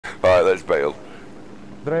Alright, let's bail.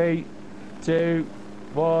 3, 2,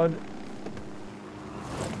 1.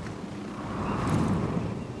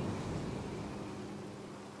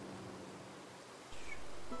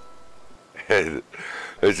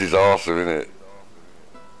 This is awesome, isn't it?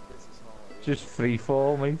 Just free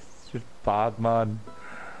fall, mate. It's just bad, man.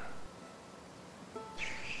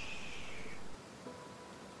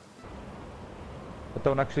 I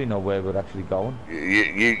don't actually know where we're actually going.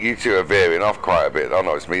 You two are veering off quite a bit. Oh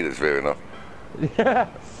no, it's me that's veering off. Yeah.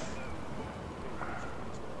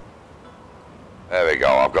 There we go.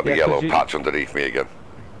 I've got the yellow you... patch underneath me again.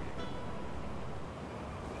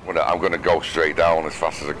 I'm gonna go straight down as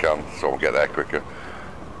fast as I can, so I'll get there quicker.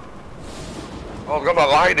 Oh god, that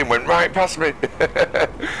lightning went right past me.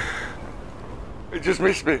 It just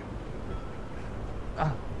missed me.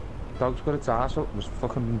 Ah, dog's got its ass up. Just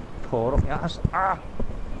fucking pour up my ass. Ah,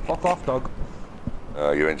 fuck off, dog.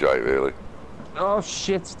 Oh, you enjoy it, really? Oh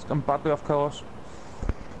shit, I'm badly off course.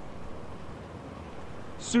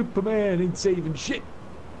 Superman ain't saving shit.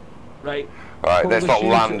 Right. Alright, let's not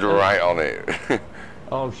land right on it.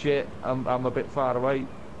 Oh shit, I'm a bit far away.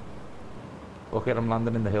 Okay, I'm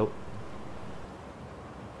landing in the hill.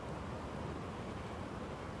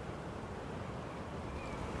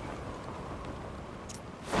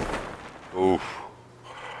 Oof.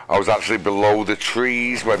 I was actually below the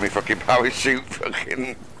trees when my fucking parachute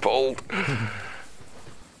fucking pulled.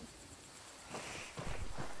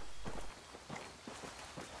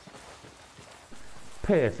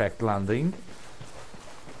 Perfect landing.